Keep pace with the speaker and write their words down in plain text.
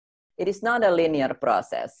it is not a linear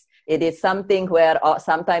process. It is something where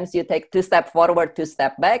sometimes you take 2 steps forward, 2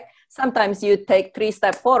 steps back. Sometimes you take 3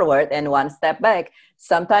 steps forward and 1 step back.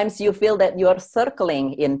 Sometimes you feel that you're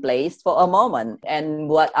circling in place for a moment. And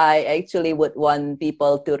what I actually would want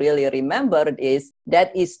people to really remember is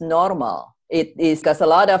that is normal. It is because a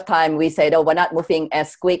lot of time we say, oh, we're not moving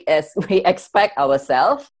as quick as we expect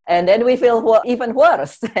ourselves. And then we feel even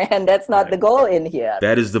worse. And that's not the goal in here.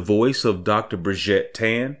 That is the voice of Dr. Birgitte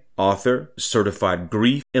Tan, author, certified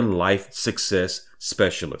grief and life success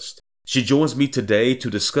specialist. She joins me today to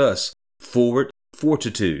discuss Forward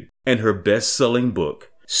Fortitude and her best-selling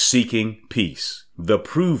book, Seeking Peace, the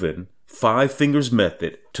proven 5 Fingers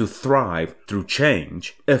Method to Thrive Through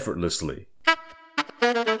Change Effortlessly.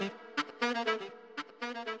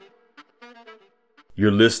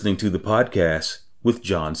 You're listening to the podcast with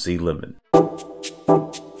John C. Lemon.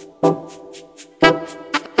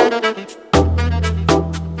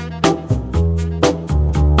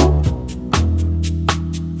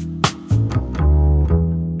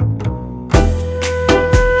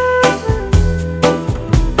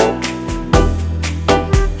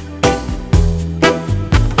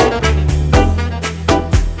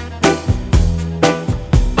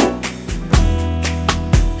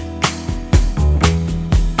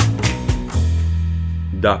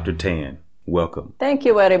 Dr. Tan, welcome. Thank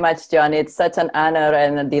you very much, John. It's such an honor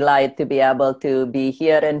and a delight to be able to be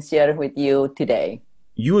here and share with you today.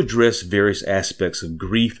 You address various aspects of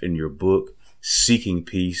grief in your book, Seeking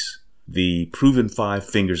Peace, the proven 5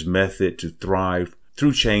 Fingers Method to Thrive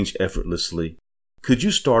Through Change Effortlessly. Could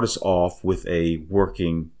you start us off with a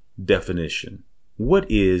working definition? What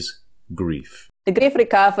is grief? The Grief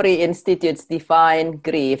Recovery Institutes define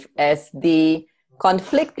grief as the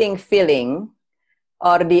conflicting feeling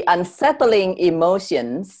or the unsettling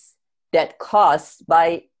emotions that caused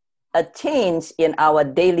by a change in our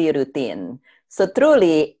daily routine. So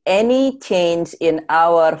truly, any change in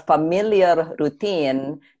our familiar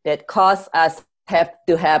routine that cause us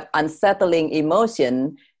to have unsettling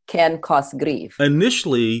emotion can cause grief.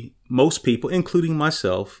 Initially, most people, including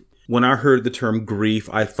myself, when I heard the term grief,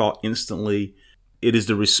 I thought instantly it is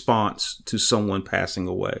the response to someone passing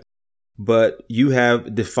away. But you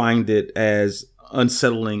have defined it as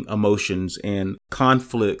unsettling emotions and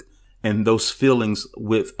conflict and those feelings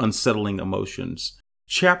with unsettling emotions.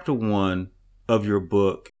 Chapter 1 of your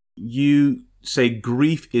book, you say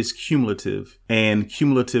grief is cumulative and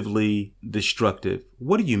cumulatively destructive.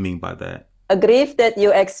 What do you mean by that? A grief that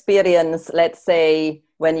you experience, let's say,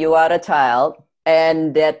 when you are a child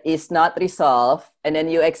and that is not resolved, and then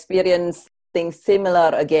you experience things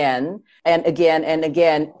similar again and again and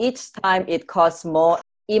again, each time it causes more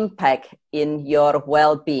impact in your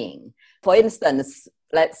well-being. For instance,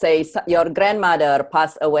 let's say your grandmother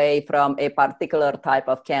passed away from a particular type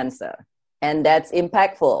of cancer, and that's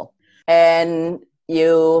impactful. And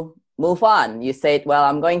you move on. You say, well,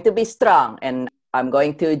 I'm going to be strong and I'm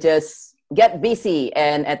going to just get busy.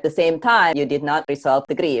 And at the same time, you did not resolve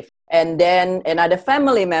the grief. And then another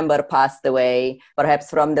family member passed away, perhaps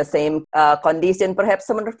from the same condition, perhaps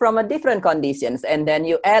someone from a different conditions. And then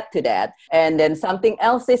you add to that. And then something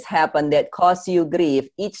else has happened that caused you grief.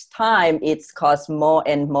 Each time it's caused more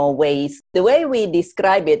and more ways. The way we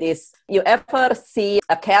describe it is, you ever see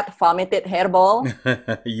a cat vomited hairball?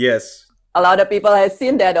 Yes. A lot of people have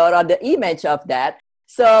seen that or the image of that.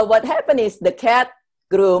 So what happened is the cat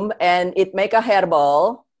grew and it make a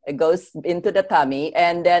hairball. It goes into the tummy,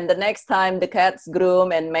 and then the next time the cats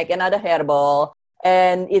groom and make another hairball,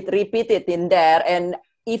 and it repeated in there, and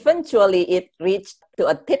eventually it reached to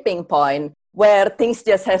a tipping point where things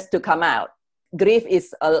just has to come out. Grief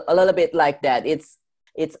is a little bit like that. It's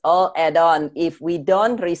all add-on. If we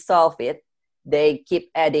don't resolve it, they keep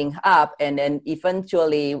adding up, and then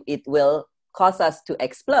eventually it will cause us to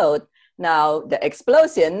explode. Now, the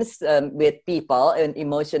explosions with people and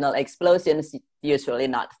emotional explosions, usually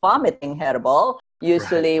not vomiting hairball.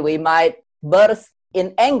 Usually we might burst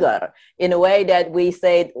in anger in a way that we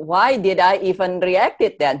said, why did I even react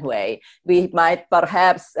it that way? We might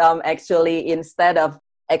perhaps actually, instead of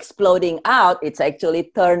exploding out, it's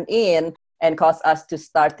actually turned in and cause us to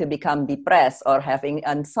start to become depressed or having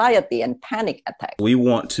anxiety and panic attacks. We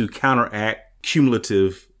want to counteract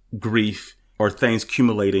cumulative grief or things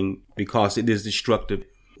accumulating because it is destructive.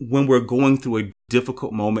 When we're going through a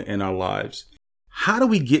difficult moment in our lives, how do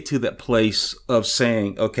we get to that place of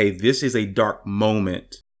saying, okay, this is a dark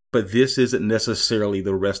moment, but this isn't necessarily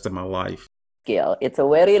the rest of my life? It's a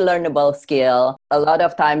very learnable skill. A lot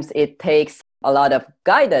of times it takes a lot of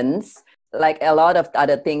guidance. Like a lot of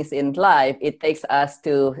other things in life, it takes us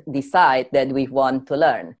to decide that we want to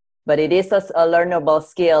learn. But it is a learnable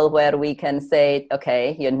skill where we can say,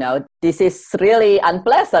 okay, this is really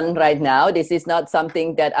unpleasant right now. This is not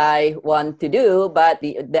something that I want to do, but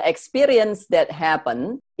the experience that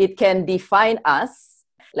happened, it can define us.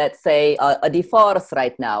 Let's say a divorce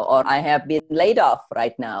right now, or I have been laid off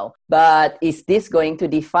right now. But is this going to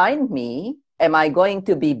define me? Am I going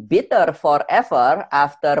to be bitter forever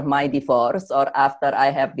after my divorce or after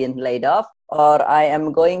I have been laid off? Or I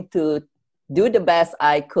am going to do the best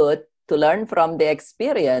I could to learn from the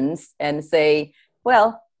experience and say,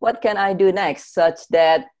 well, what can I do next such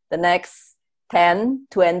that the next 10,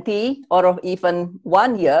 20, or even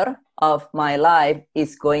 1 year of my life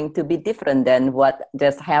is going to be different than what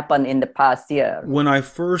just happened in the past year. When I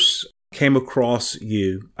first came across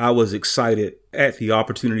you, I was excited at the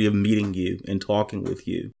opportunity of meeting you and talking with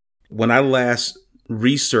you. When I last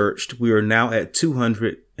researched, we are now at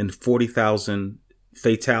 240,000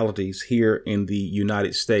 fatalities here in the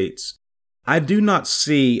United States. I do not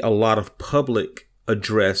see a lot of public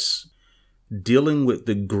address dealing with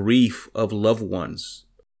the grief of loved ones.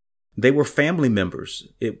 They were family members.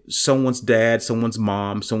 Someone's dad, someone's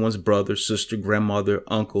mom, someone's brother, sister, grandmother,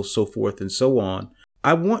 uncle, so forth and so on.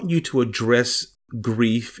 I want you to address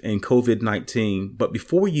grief and COVID-19, but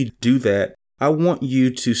before you do that, I want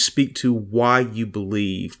you to speak to why you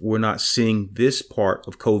believe we're not seeing this part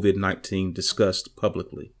of COVID-19 discussed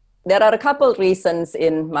publicly. There are a couple reasons,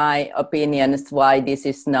 in my opinions, why this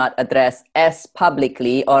is not addressed as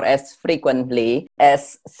publicly or as frequently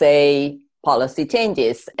as, say, policy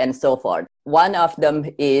changes and so forth. One of them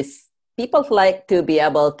is people like to be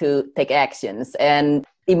able to take actions, and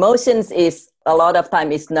emotions is a lot of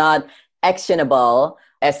time is not actionable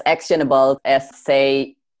as,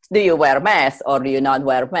 say, do you wear mask or do you not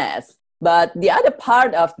wear mask? But the other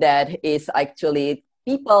part of that is actually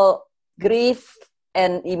people grieve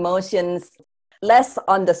and emotions less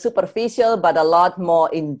on the superficial, but a lot more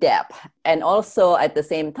in depth. And also at the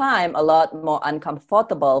same time, a lot more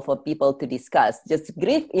uncomfortable for people to discuss. Just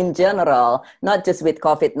grief in general, not just with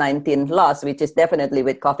COVID-19 loss, which is definitely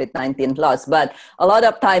with COVID-19 loss, but a lot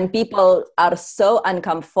of time people are so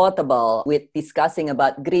uncomfortable with discussing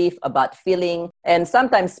about grief, about feeling. And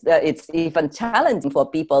sometimes it's even challenging for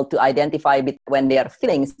people to identify when they are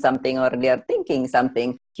feeling something or they are thinking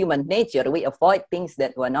something. Human nature, we avoid things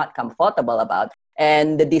that we're not comfortable about.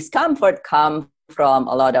 And the discomfort comes from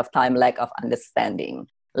a lot of time lack of understanding,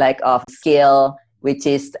 lack of skill, which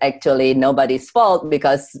is actually nobody's fault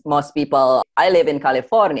because most people, I live in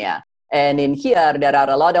California. And in here, there are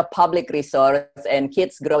a lot of public resources and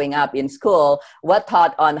kids growing up in school were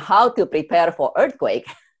taught on how to prepare for earthquake.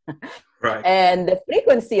 Right. And the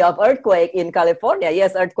frequency of earthquake in California,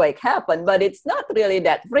 yes, earthquake happened, but it's not really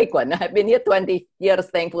that frequent. I've been here 20 years,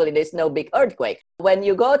 thankfully, there's no big earthquake. When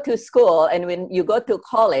you go to school and when you go to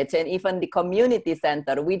college and even the community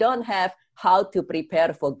center, we don't have how to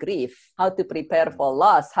prepare for grief, how to prepare for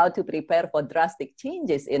loss, how to prepare for drastic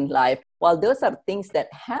changes in life. Well, those are things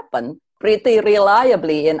that happen pretty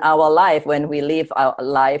reliably in our life when we live our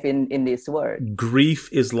life in this world. Grief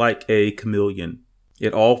is like a chameleon.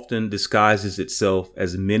 It often disguises itself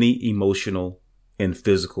as many emotional and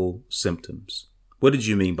physical symptoms. What did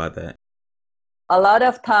you mean by that? A lot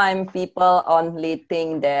of time people only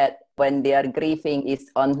think that when they are grieving is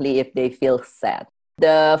only if they feel sad.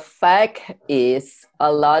 The fact is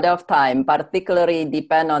a lot of time, particularly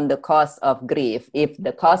depend on the cause of grief. If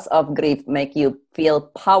the cause of grief make you feel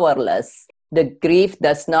powerless, the grief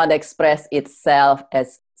does not express itself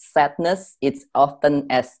as sadness, it's often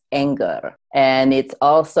as anger. And it's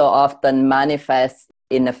also often manifests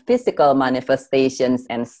in a physical manifestations,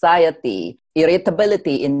 anxiety,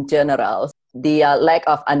 irritability in general. The lack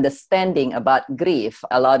of understanding about grief.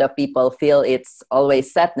 A lot of people feel it's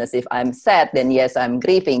always sadness. If I'm sad, then yes, I'm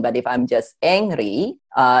grieving. But if I'm just angry,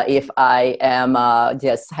 if I am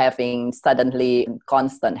just having suddenly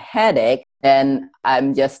constant headache, then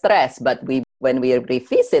I'm just stressed. But when we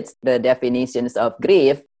revisit the definitions of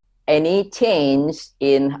grief, any change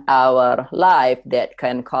in our life that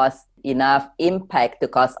can cause enough impact to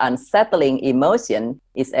cause unsettling emotion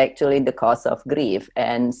is actually the cause of grief.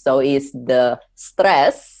 And so is the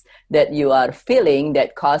stress that you are feeling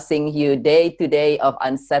that causing you day to day of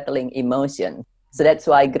unsettling emotion. So that's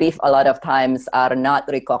why grief a lot of times are not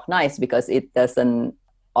recognized because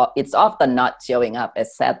it's often not showing up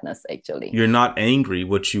as sadness actually. You're not angry.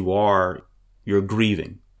 What you are, you're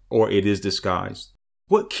grieving, or it is disguised.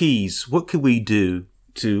 What could we do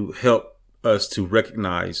to help us to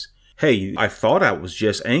recognize, hey, I thought I was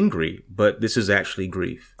just angry, but this is actually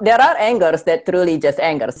grief. There are angers that truly just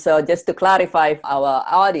anger. So just to clarify our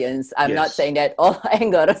audience, I'm not Yes. saying that all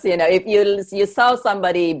angers, if you saw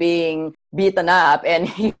somebody being beaten up and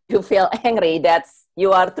you feel angry, you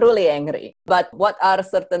are truly angry. But what are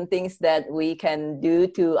certain things that we can do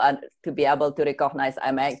to be able to recognize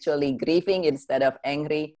I'm actually grieving instead of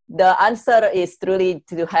angry? The answer is truly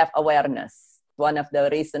to have awareness. One of the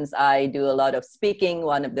reasons I do a lot of speaking,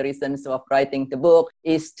 one of the reasons of writing the book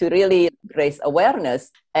is to really raise awareness.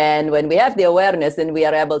 And when we have the awareness, then we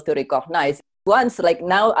are able to recognize. Once, like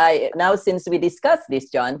now, since we discussed this,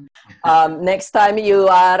 John, next time you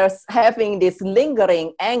are having this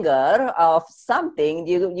lingering anger of something,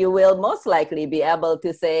 you will most likely be able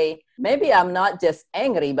to say, maybe I'm not just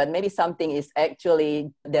angry, but maybe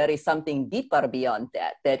there is something deeper beyond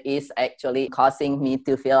that is actually causing me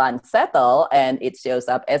to feel unsettled, and it shows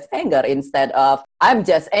up as anger instead of I'm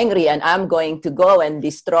just angry and I'm going to go and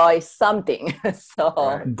destroy something.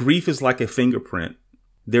 Right. Grief is like a fingerprint.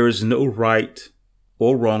 There is no right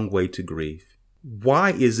or wrong way to grieve.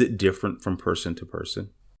 Why is it different from person to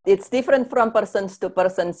person? It's different from persons to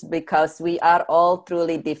persons because we are all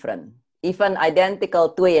truly different. Even identical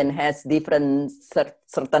twin has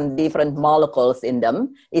certain different molecules in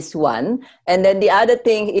them is one. And then the other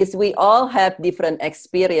thing is we all have different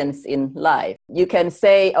experience in life. You can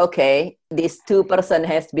say, okay, these two person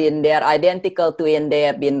they're identical twin, they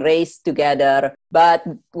have been raised together, but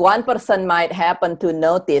one person might happen to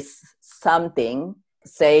notice something.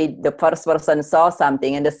 Say the first person saw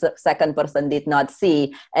something and the second person did not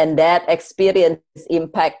see, and that experience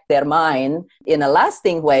impact their mind in a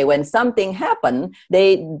lasting way. When something happened,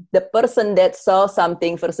 the person that saw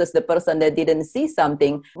something versus the person that didn't see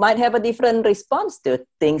something might have a different response to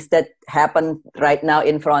things that happen right now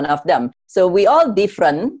in front of them. So we all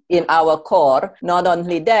different in our core. Not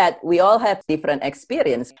only that, we all have different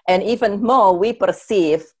experience, and even more, we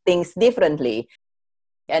perceive things differently.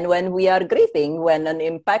 And when we are grieving, when an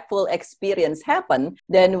impactful experience happens,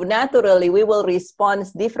 then naturally we will respond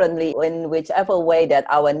differently in whichever way that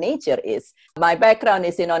our nature is. My background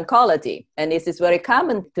is in oncology, and this is very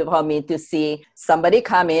common for me to see somebody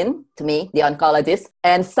come in to me, the oncologist,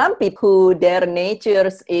 and some people who their nature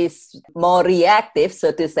is more reactive,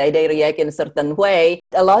 so to say, they react in a certain way.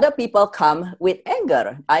 A lot of people come with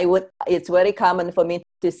anger. It's very common for me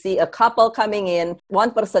to see a couple coming in.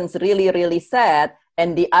 One person's really, really sad,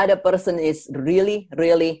 and the other person is really,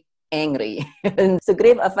 really angry. So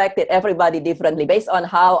grief affected everybody differently based on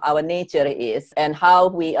how our nature is and how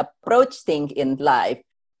we approach things in life.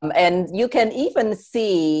 And you can even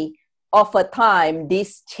see over time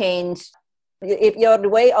this change. If your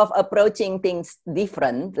way of approaching things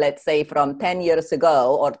different, let's say from 10 years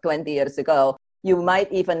ago or 20 years ago, you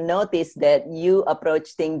might even notice that you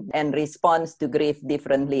approach things and respond to grief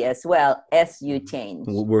differently as well as you change.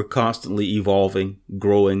 We're constantly evolving,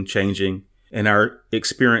 growing, changing, and our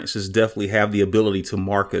experiences definitely have the ability to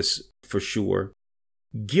mark us for sure.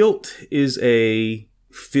 Guilt is a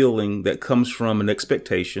feeling that comes from an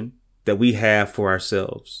expectation that we have for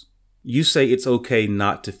ourselves. You say it's okay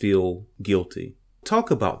not to feel guilty. Talk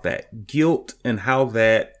about that, guilt and how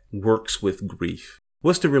that works with grief.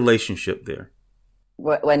 What's the relationship there?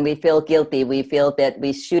 When we feel guilty, we feel that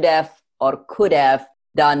we should have or could have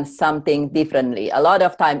done something differently. A lot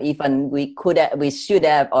of time, even we should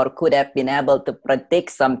have or could have been able to predict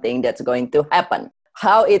something that's going to happen.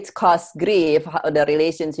 How it causes grief, the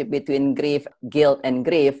relationship between grief, guilt, and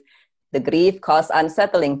grief. The grief causes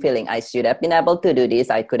unsettling feeling. I should have been able to do this.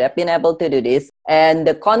 I could have been able to do this. And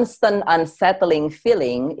the constant unsettling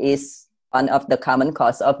feeling is one of the common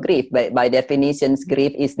cause of grief. By definitions,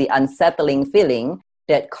 grief is the unsettling feeling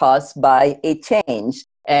that caused by a change.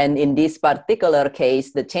 And in this particular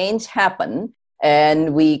case, the change happened,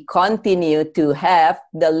 and we continue to have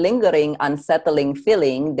the lingering, unsettling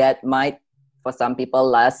feeling that might, for some people,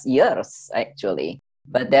 last years, actually.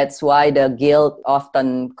 But that's why the guilt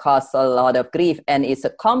often causes a lot of grief and is a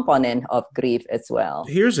component of grief as well.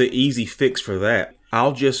 Here's an easy fix for that.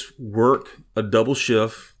 I'll just work a double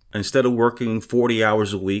shift. Instead of working 40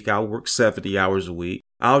 hours a week, I'll work 70 hours a week.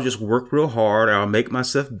 I'll just work real hard. I'll make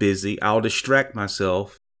myself busy. I'll distract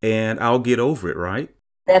myself, and I'll get over it, right?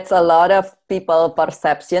 That's a lot of people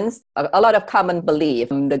perceptions, a lot of common belief.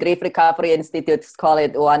 The Grief Recovery Institute call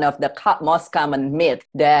it one of the most common myth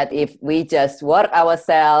that if we just work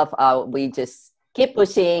ourselves, we just keep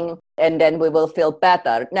pushing, and then we will feel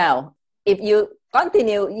better. Now, if you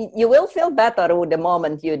continue, you will feel better the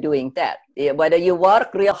moment you're doing that. Whether you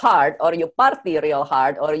work real hard or you party real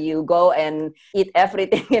hard or you go and eat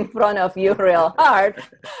everything in front of you real hard,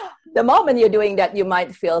 the moment you're doing that, you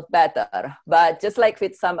might feel better. But just like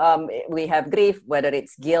with some, we have grief, whether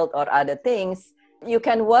it's guilt or other things, you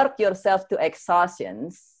can work yourself to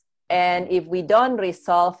exhaustions. And if we don't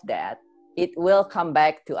resolve that, it will come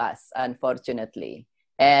back to us, unfortunately.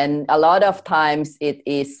 And a lot of times it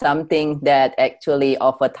is something that actually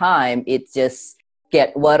over time, it just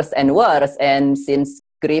get worse and worse. And since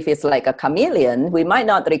grief is like a chameleon, we might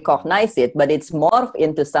not recognize it, but it's morphed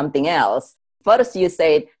into something else. First, you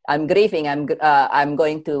say, I'm grieving, I'm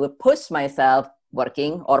going to push myself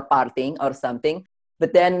working or partying or something.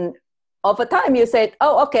 But then over time, you say,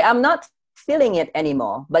 oh, okay, I'm not feeling it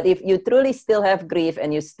anymore. But if you truly still have grief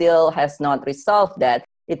and you still has not resolved that,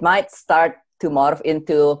 it might start to morph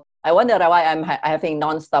into, I wonder why I'm having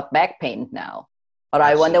nonstop back pain now. Or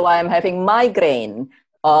I wonder why I'm having migraine.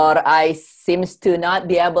 Or I seems to not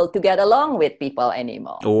be able to get along with people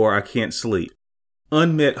anymore. Or I can't sleep.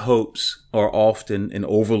 Unmet hopes are often an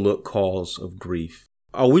overlooked cause of grief.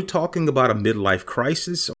 Are we talking about a midlife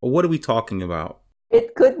crisis, or what are we talking about?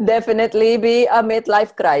 It could definitely be a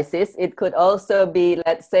midlife crisis. It could also be,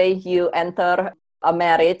 let's say you enter a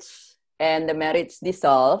marriage and the marriage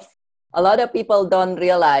dissolves. A lot of people don't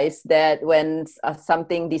realize that when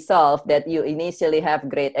something dissolves, that you initially have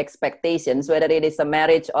great expectations, whether it is a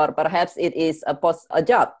marriage or perhaps it is a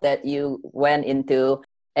job that you went into.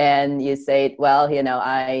 And you say, well,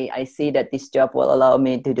 I see that this job will allow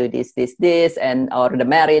me to do this, and or the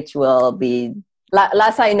marriage will be.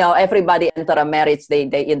 Last I know, everybody enter a marriage,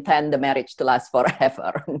 they intend the marriage to last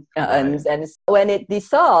forever. Right. And when it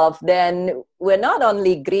dissolves, then we're not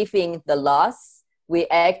only grieving the loss, we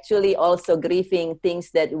actually also grieving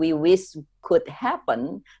things that we wish could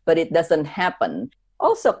happen, but it doesn't happen.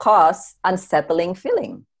 Also cause unsettling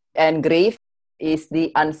feeling. And grief is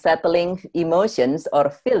the unsettling emotions or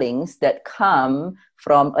feelings that come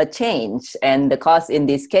from a change. And the cause in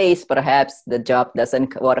this case, perhaps the job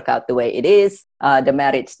doesn't work out the way it is, the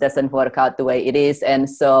marriage doesn't work out the way it is. And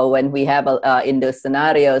so when we have, in those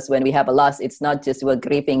scenarios, when we have a loss, it's not just we're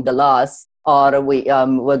grieving the loss, or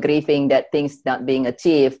we're grieving that things not being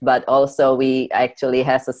achieved, but also we actually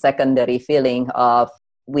has a secondary feeling of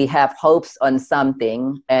we have hopes on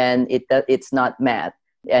something and it's not met.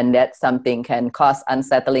 And that something can cause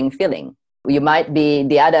unsettling feeling. You might be,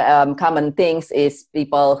 the other common things is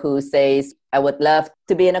people who says, I would love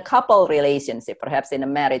to be in a couple relationship, perhaps in a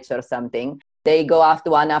marriage or something. They go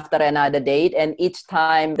after one after another date, and each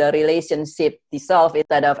time the relationship dissolves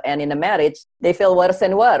instead of end in a marriage, they feel worse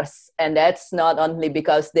and worse. And that's not only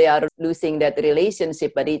because they are losing that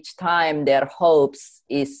relationship, but each time their hopes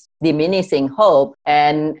is diminishing hope.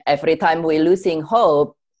 And every time we're losing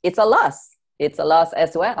hope, it's a loss. It's a loss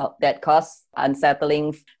as well that causes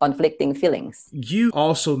unsettling, conflicting feelings. You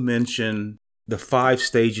also mentioned the 5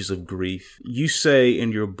 stages of grief. You say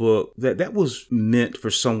in your book that was meant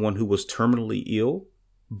for someone who was terminally ill,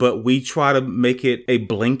 but we try to make it a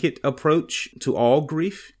blanket approach to all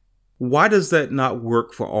grief. Why does that not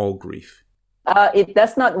work for all grief? It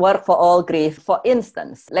does not work for all grief. For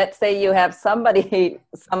instance, let's say you have somebody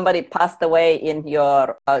passed away in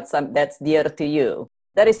your that's dear to you.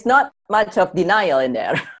 There is not much of denial in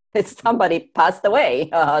there. It's somebody passed away.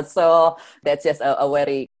 So that's just a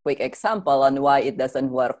very quick example on why it doesn't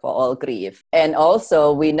work for all grief. And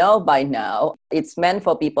also, we know by now, it's meant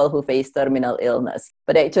for people who face terminal illness.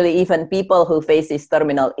 But actually, even people who face this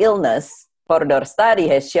terminal illness, further study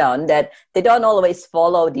has shown that they don't always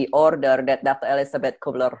follow the order that Dr. Elizabeth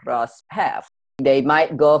Kubler-Ross have. They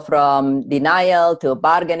might go from denial to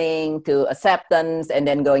bargaining to acceptance and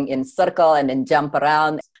then going in circle and then jump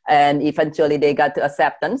around. And eventually they got to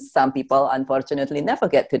acceptance. Some people, unfortunately, never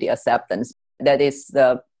get to the acceptance. That is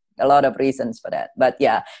a lot of reasons for that. But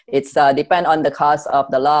yeah, it's depend on the cause of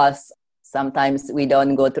the loss. Sometimes we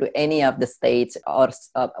don't go through any of the states or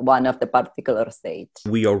one of the particular states.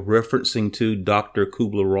 We are referencing to Dr.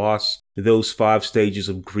 Kubler-Ross. Those 5 stages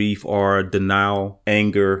of grief are denial,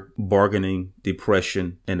 anger, bargaining,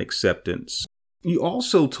 depression, and acceptance. You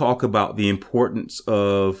also talk about the importance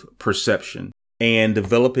of perception and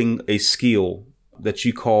developing a skill that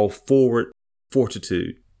you call forward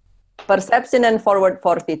fortitude. Perception and forward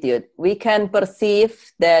fortitude. We can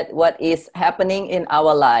perceive that what is happening in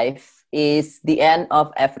our life is the end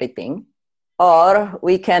of everything. Or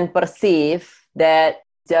we can perceive that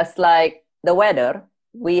just like the weather,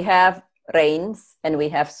 we have rains and we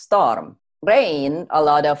have storm. Rain, a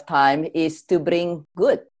lot of time, is to bring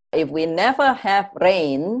good. If we never have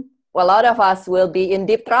rain, a lot of us will be in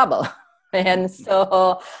deep trouble. And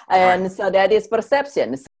so that is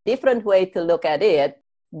perception. Different way to look at it.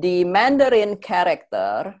 The Mandarin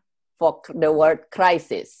character for the word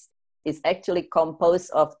crisis is actually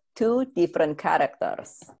composed of two different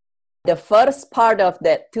characters. The first part of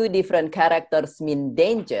that two different characters mean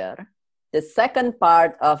danger. The second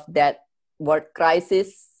part of that word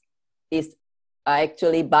crisis is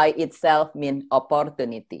actually by itself mean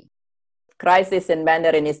opportunity. Crisis in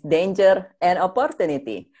Mandarin is danger and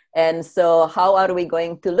opportunity. And so how are we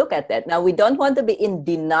going to look at that? Now, we don't want to be in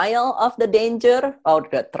denial of the danger or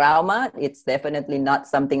the trauma. It's definitely not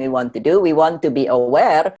something we want to do. We want to be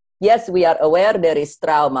aware. Yes, we are aware there is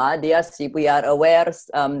trauma. Yes, we are aware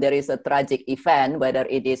there is a tragic event, whether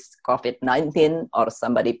it is COVID-19 or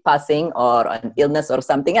somebody passing or an illness or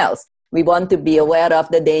something else. We want to be aware of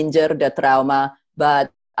the danger, the trauma,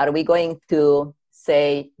 but are we going to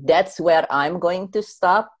say, that's where I'm going to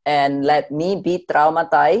stop and let me be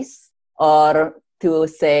traumatized? Or to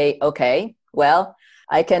say, okay, well,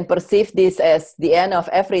 I can perceive this as the end of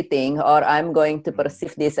everything, or I'm going to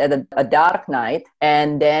perceive this as a dark night,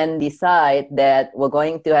 and then decide that we're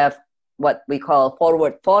going to have what we call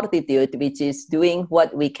forward fortitude, which is doing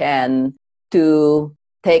what we can to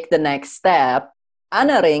take the next step,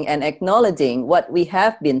 honoring and acknowledging what we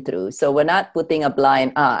have been through. So we're not putting a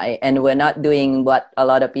blind eye, and we're not doing what a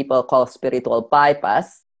lot of people call spiritual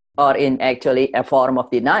bypass, or in actually a form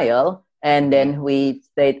of denial. And then we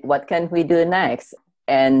say, what can we do next?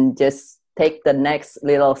 And just take the next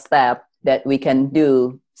little step that we can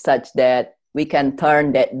do such that we can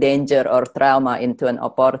turn that danger or trauma into an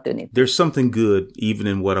opportunity. There's something good even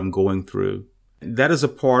in what I'm going through. That is a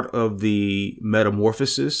part of the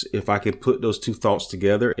metamorphosis. If I can put those two thoughts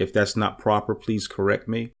together, if that's not proper, please correct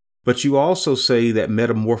me. But you also say that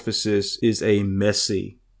metamorphosis is a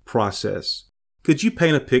messy process. Could you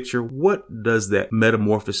paint a picture? What does that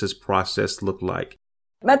metamorphosis process look like?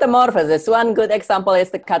 Metamorphosis, one good example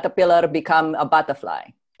is the caterpillar become a butterfly.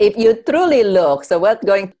 If you truly look, so we're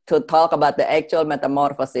going to talk about the actual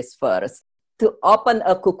metamorphosis first. To open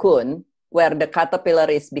a cocoon, where the caterpillar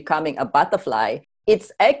is becoming a butterfly,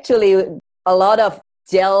 it's actually a lot of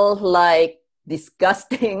gel-like,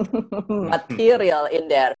 disgusting material in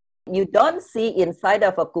there. You don't see inside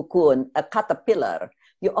of a cocoon a caterpillar.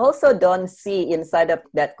 You also don't see inside of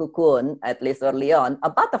that cocoon, at least early on, a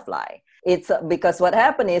butterfly. It's because what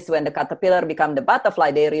happens is when the caterpillar becomes the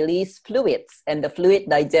butterfly, they release fluids, and the fluid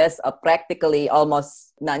digests practically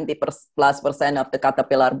almost 90+% of the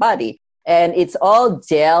caterpillar body. And it's all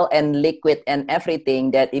gel and liquid and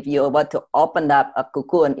everything that if you want to open up a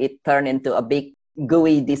cocoon, it turns into a big,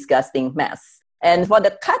 gooey, disgusting mess. And for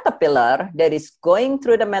the caterpillar that is going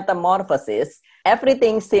through the metamorphosis,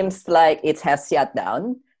 everything seems like it has shut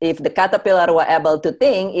down. If the caterpillar were able to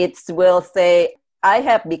think, it will say, I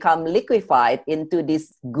have become liquefied into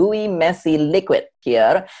this gooey, messy liquid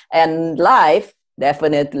here. And life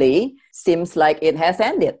definitely seems like it has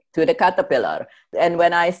ended to the caterpillar. And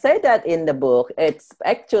when I say that in the book, it's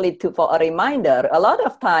actually for a reminder. A lot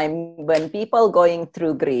of time when people going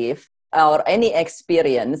through grief or any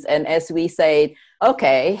experience, and as we say,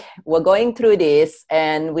 okay, we're going through this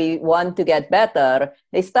and we want to get better,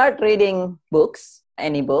 they start reading books,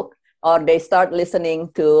 any book, or they start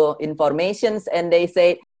listening to informations and they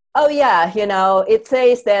say, oh yeah, it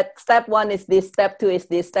says that step 1 is this, step 2 is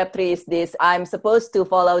this, step 3 is this. I'm supposed to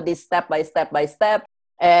follow this step by step by step.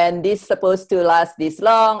 And this is supposed to last this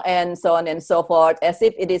long, and so on and so forth, as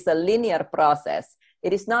if it is a linear process.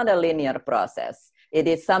 It is not a linear process. It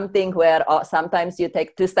is something where sometimes you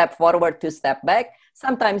take 2 steps forward, 2 steps back.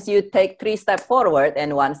 Sometimes you take 3 steps forward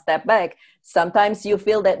and 1 step back. Sometimes you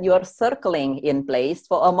feel that you're circling in place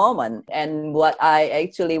for a moment. And what I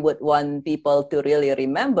actually would want people to really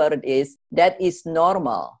remember is that is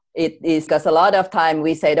normal. It is because a lot of time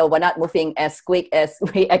we say, oh, we're not moving as quick as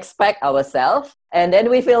we expect ourselves. And then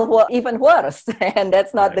we feel even worse. And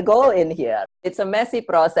that's not the goal in here. It's a messy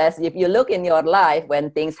process. If you look in your life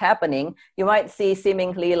when things happening, you might see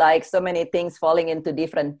seemingly like so many things falling into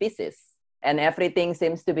different pieces. And everything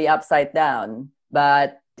seems to be upside down.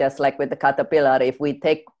 But just like with the caterpillar, if we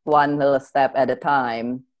take one little step at a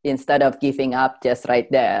time, instead of giving up just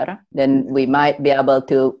right there, then we might be able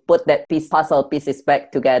to put that puzzle pieces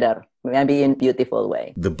back together, maybe in a beautiful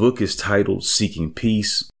way. The book is titled Seeking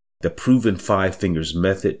Peace, The Proven 5 Fingers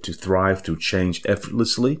Method to Thrive Through Change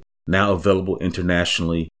Effortlessly, now available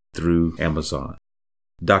internationally through Amazon.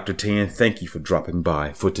 Dr. Tan, thank you for dropping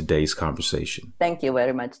by for today's conversation. Thank you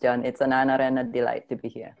very much, John. It's an honor and a delight to be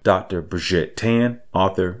here. Dr. Birgitte Tan,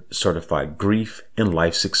 author, certified grief and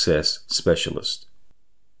life success specialist.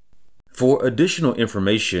 For additional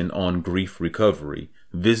information on grief recovery,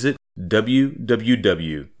 visit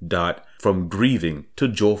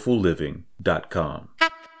www.fromgrievingtojoyfulliving.com.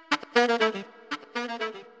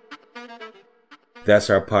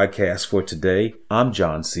 That's our podcast for today. I'm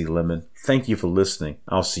John C. Lemon. Thank you for listening.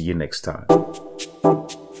 I'll see you next time.